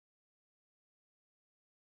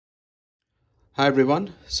Hi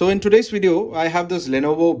everyone. So in today's video, I have this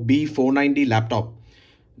Lenovo B490 laptop.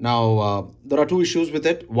 Now, there are two issues with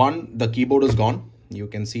it. One, the keyboard is gone. You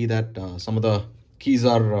can see that some of the keys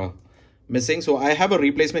are missing. So I have a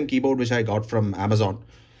replacement keyboard which I got from Amazon.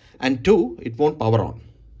 And two, it won't power on.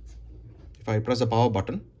 If I press the power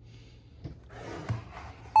button,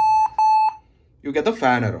 you get the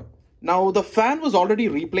fan error. Now the fan was already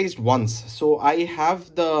replaced once. So I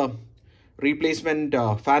have the replacement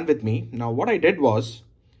fan with me. Now what I did was,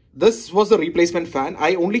 this was the replacement fan.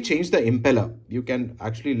 I only changed the impeller. You can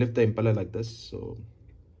actually lift the impeller like this.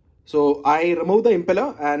 So I removed the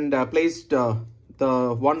impeller and placed the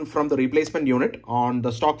one from the replacement unit on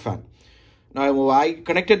the stock fan. Now I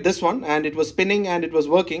connected this one and it was spinning and it was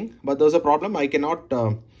working, but there's a problem. I cannot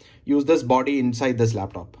use this body inside this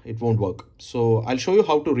laptop. It won't work. So I'll show you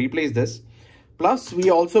how to replace this. Plus we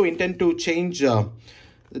also intend to change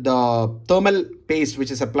the thermal paste which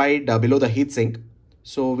is applied below the heatsink.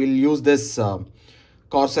 So we'll use this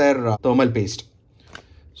Corsair thermal paste.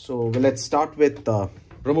 So let's start with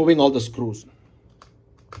removing all the screws.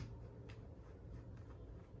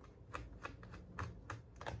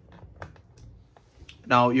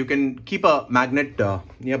 Now you can keep a magnet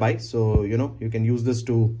nearby, so you can use this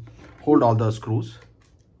to hold all the screws.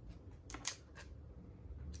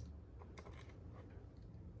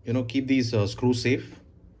 Keep these screws safe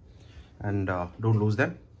and don't lose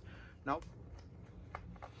them. Now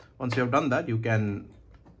once you have done that, you can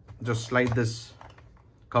just slide this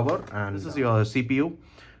cover, and this is your CPU,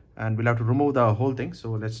 and we'll have to remove the whole thing.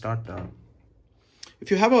 So let's start.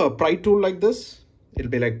 If you have a pry tool like this,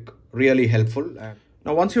 it'll be like really helpful.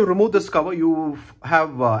 Now once you remove this cover, you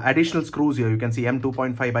have additional screws here. You can see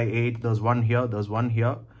M2.5 by 8. There's one here, there's one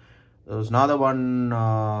here, there's another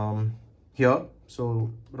one here.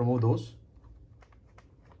 So remove those.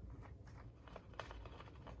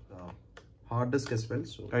 Hard disk as well.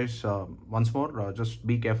 So guys, once more, just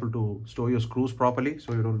be careful to store your screws properly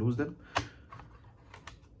so you don't lose them.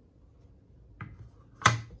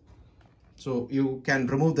 So you can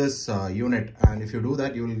remove this unit, and if you do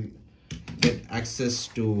that, you will get access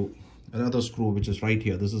to another screw which is right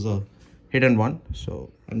here. This is a hidden one,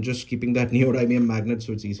 so I'm just keeping that neodymium magnet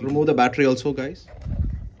so it's easy. Remove the battery also, guys.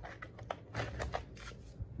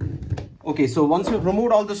 Okay, so once you've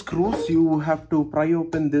removed all the screws, you have to pry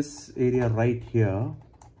open this area right here,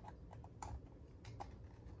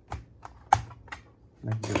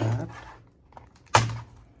 like that,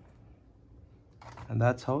 and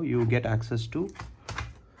that's how you get access to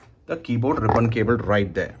the keyboard ribbon cable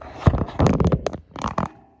right there.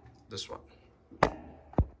 This one.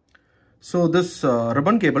 So this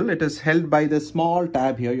ribbon cable, it is held by this small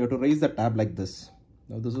tab here. You have to raise the tab like this.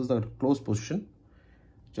 Now this is the closed position.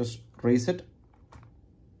 Just raise it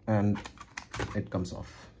and it comes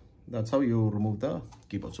off. That's how you remove the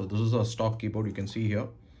keyboard. So this is a stock keyboard, you can see here.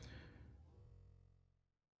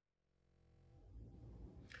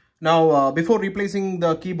 Now before replacing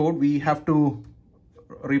the keyboard, we have to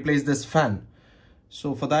replace this fan.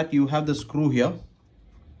 So for that, you have the screw here,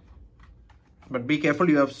 but be careful,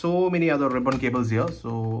 you have so many other ribbon cables here.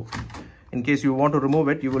 So in case you want to remove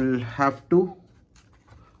it, you will have to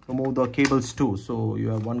remove the cables too. So you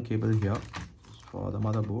have one cable here for the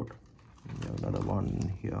motherboard, you have another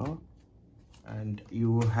one here, and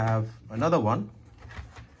you have another one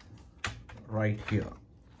right here.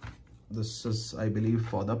 This is, I believe,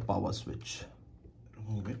 for the power switch.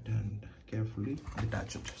 Remove it and carefully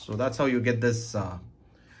detach it. So that's how you get this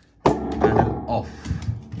panel off.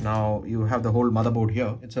 Now you have the whole motherboard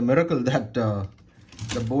here. It's a miracle that the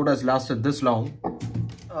board has lasted this long.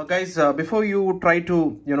 Guys, before you try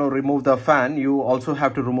to remove the fan, you also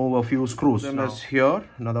have to remove a few screws. One is here,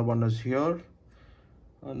 another one is here,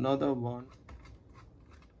 another one.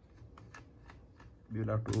 You'll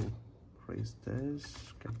have to raise this,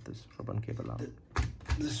 get this ribbon cable out.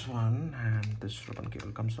 This one, and this ribbon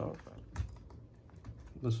cable comes off.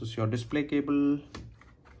 This is your display cable.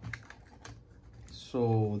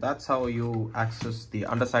 So that's how you access the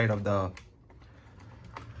underside of the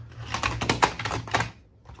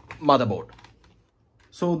motherboard.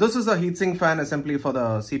 So this is a heatsink fan assembly for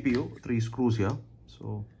the CPU. 3 screws here.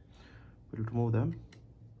 So we'll remove them.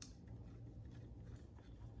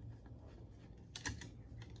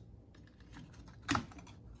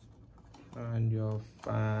 And your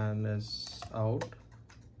fan is out.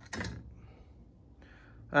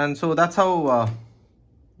 And so that's how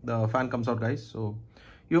the fan comes out, guys. So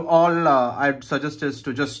you all, I'd suggest is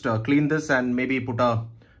to just clean this and maybe put a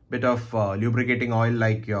bit of lubricating oil,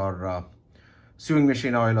 like your sewing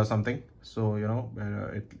machine oil or something. So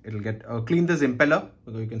it'll get clean this impeller,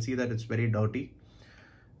 because you can see that it's very dirty.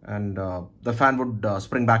 and the fan would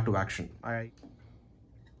spring back to action.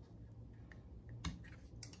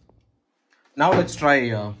 Now let's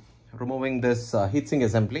try removing this heatsink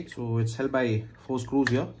assembly. So it's held by 4 screws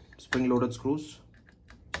here, spring loaded screws.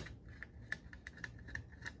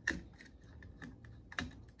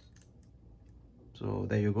 So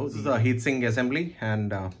there you go. This is the heatsink assembly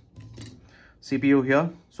and CPU here.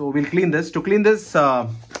 So we'll clean this. To clean this,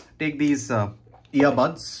 take these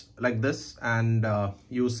earbuds like this and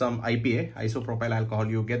use some IPA, isopropyl alcohol.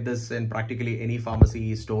 You get this in practically any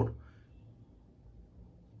pharmacy store.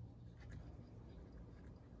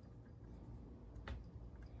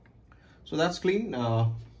 So that's clean.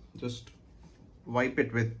 Just wipe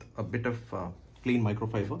it with a bit of clean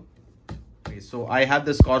microfiber. Okay, so I have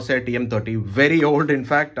this Corsair TM30, very old. In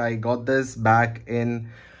fact, I got this back in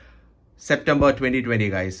September 2020,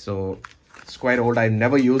 guys. So it's quite old. I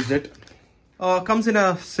never used it. Comes in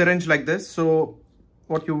a syringe like this. So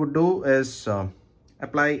what you would do is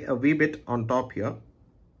apply a wee bit on top here.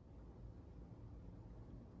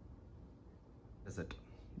 Is it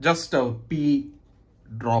just a pea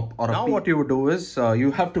drop or a now pea? What you would do is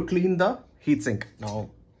you have to clean the heatsink. Now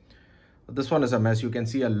this one is a mess. You can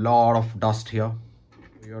see a lot of dust here.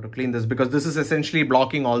 You have to clean this because this is essentially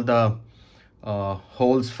blocking all the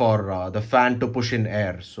holes for the fan to push in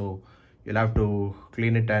air. So you'll have to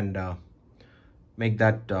clean it and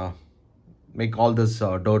make all this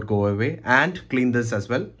dirt go away, and clean this as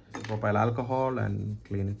well. Propyl alcohol and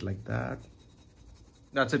clean it like that.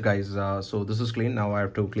 That's it, guys. So this is clean. Now I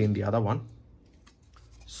have to clean the other one.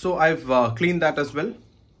 So I've cleaned that as well,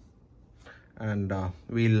 and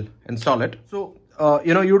we'll install it. So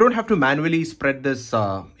you don't have to manually spread this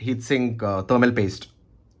heatsink thermal paste.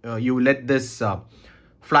 You let this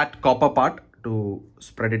flat copper part to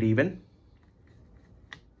spread it even.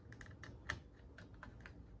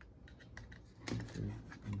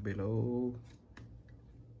 Below.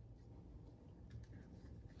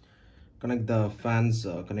 Connect the fans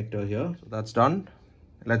connector here. So that's done.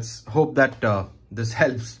 Let's hope that this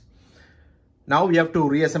helps. Now we have to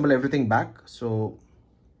reassemble everything back. So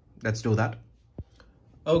let's do that.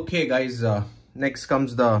 Okay, guys. Next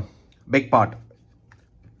comes the big part.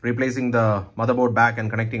 Replacing the motherboard back and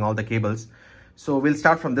connecting all the cables. So we'll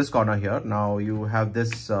start from this corner here. Now you have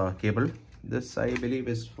this cable. This I believe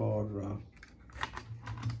is for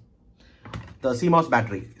the CMOS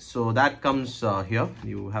battery. So that comes here.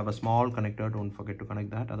 You have a small connector. Don't forget to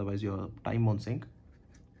connect that, otherwise your time won't sync.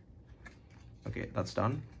 Okay, that's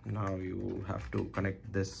done. Now you have to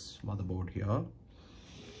connect this motherboard here.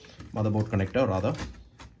 Motherboard connector rather.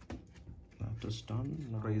 That is done.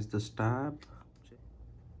 Now raise this tab.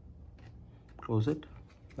 Close it.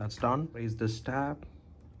 That's done. Raise this tab.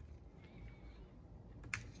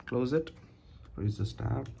 Close it. Raise this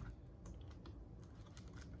tab.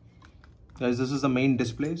 Guys, this is the main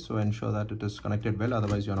display, so ensure that it is connected well,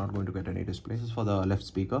 otherwise you're not going to get any display. This is for the left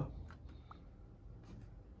speaker.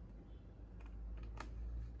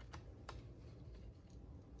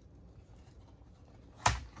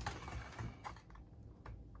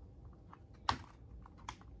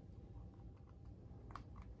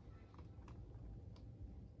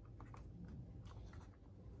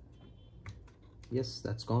 Yes,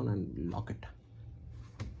 that's gone, and lock it.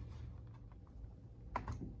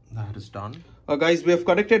 That is done. Guys, we have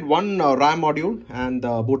connected one RAM module and the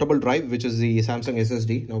bootable drive, which is the Samsung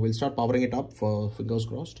SSD. Now we'll start powering it up, for fingers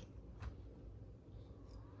crossed.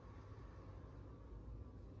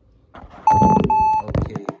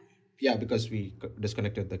 Okay, yeah, because we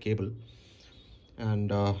disconnected the cable. And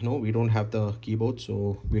no, we don't have the keyboard,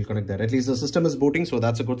 so we'll connect that. At least the system is booting, so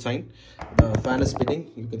that's a good sign. The fan is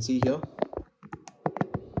spinning, you can see here.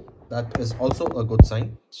 That is also a good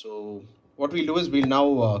sign. So what we'll do is we'll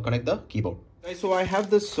now connect the keyboard. Guys, so I have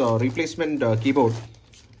this replacement keyboard,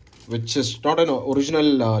 which is not an original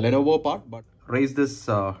Lenovo part, but raise this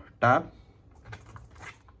tab,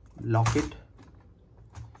 lock it,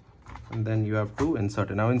 and then you have to insert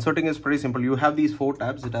it. Now inserting is pretty simple. You have these 4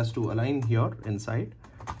 tabs. It has to align here inside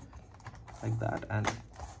like that, and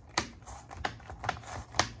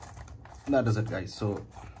that is it, guys. So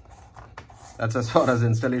that's as far as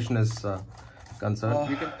installation is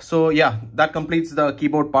concerned. So yeah, that completes the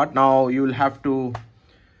keyboard part. Now you will have to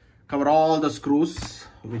cover all the screws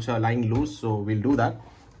which are lying loose, so we'll do that.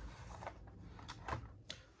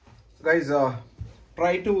 Guys,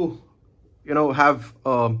 try to have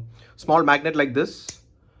a small magnet like this,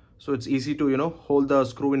 so it's easy to hold the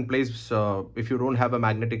screw in place. If you don't have a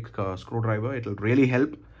magnetic screwdriver, it will really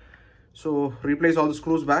help. So replace all the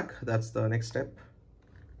screws back. That's the next step.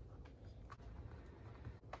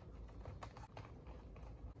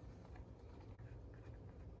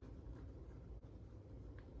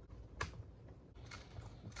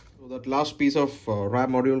 So that last piece of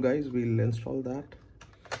RAM module, guys, we'll install that.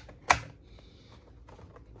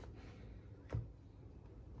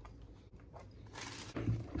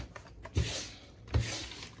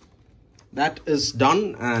 That is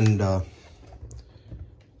done, and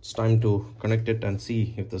it's time to connect it and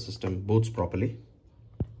see if the system boots properly.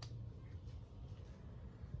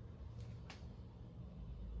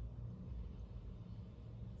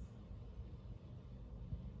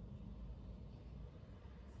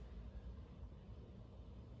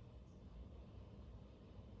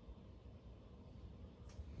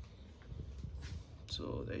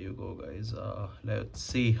 So there you go, guys. Let's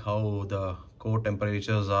see how the core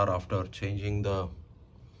temperatures are after changing the.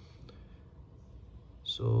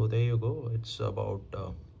 So there you go. It's about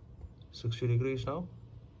 60 degrees now.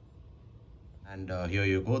 And here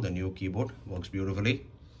you go. The new keyboard works beautifully.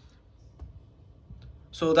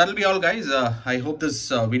 So that'll be all, guys. I hope this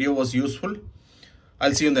video was useful.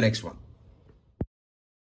 I'll see you in the next one.